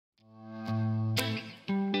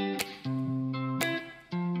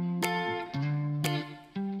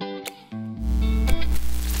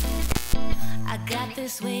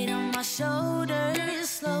this weight on my shoulders,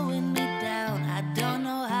 slowing me down. I don't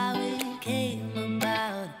know how it came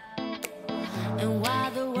about. And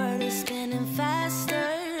while the world is spinning faster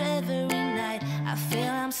every night, I feel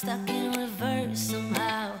I'm stuck in reverse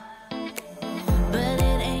somehow. But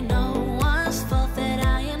it ain't no one's fault that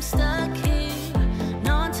I am stuck here.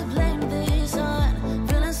 No one to blame this on,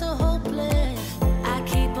 feeling so hopeless. I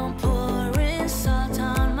keep on pouring salt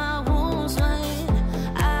on my wounds when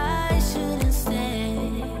I shouldn't stay.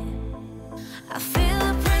 I feel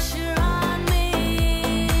the pressure on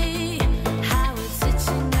me, how it's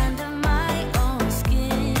itching under my own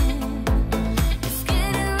skin. It's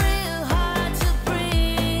getting real hard to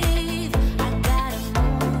breathe. I gotta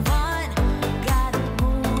move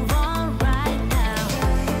on right now.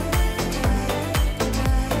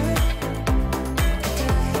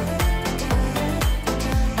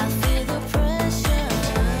 I feel the pressure.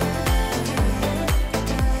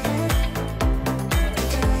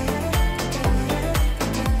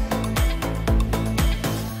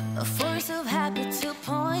 A force of habit to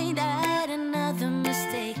point at another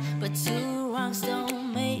mistake, but two wrongs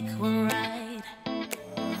don't make one right.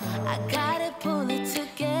 I gotta pull it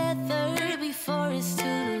together before it's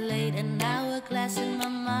too late. An hourglass in my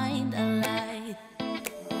mind, a light.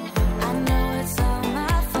 I know it's all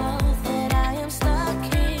my fault that I am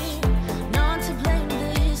stuck here. No one to blame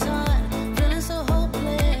this on, feeling so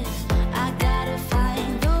hopeless. I gotta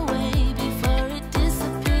find a way before it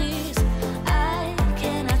disappears. I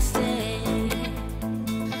cannot stay.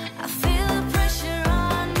 I feel the pressure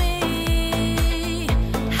on me,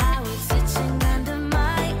 how it's itching under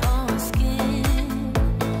my own skin.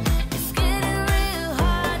 It's getting real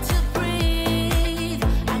hard to breathe.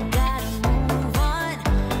 I gotta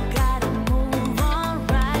move on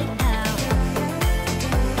right now.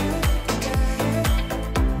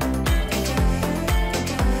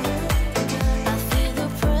 I feel the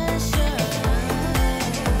pressure.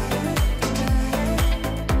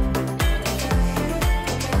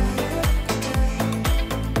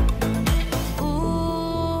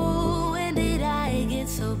 Ooh, when did I get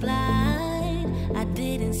so blind? I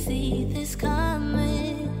didn't see this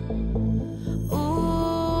coming.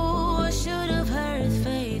 Ooh, I should have heard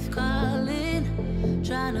faith calling,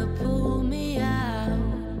 trying to pull me out.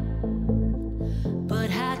 But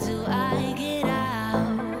how do I get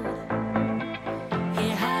out?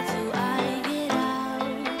 Yeah, how do I get out?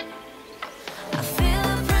 I feel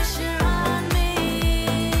the pressure on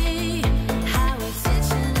me, how it's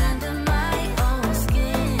itching under my own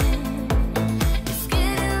skin. It's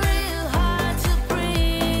getting real hard to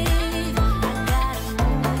breathe. I gotta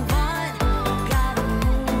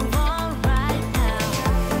move on right now.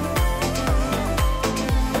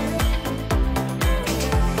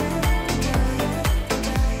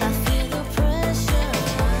 I feel the pressure.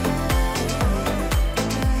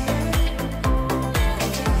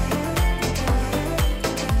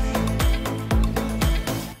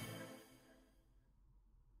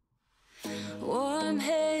 Warm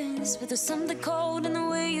hands, but there's something cold in the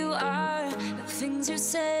way you are. The things you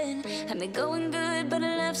said had me going good, but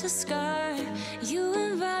it left a scar. You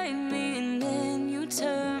invite me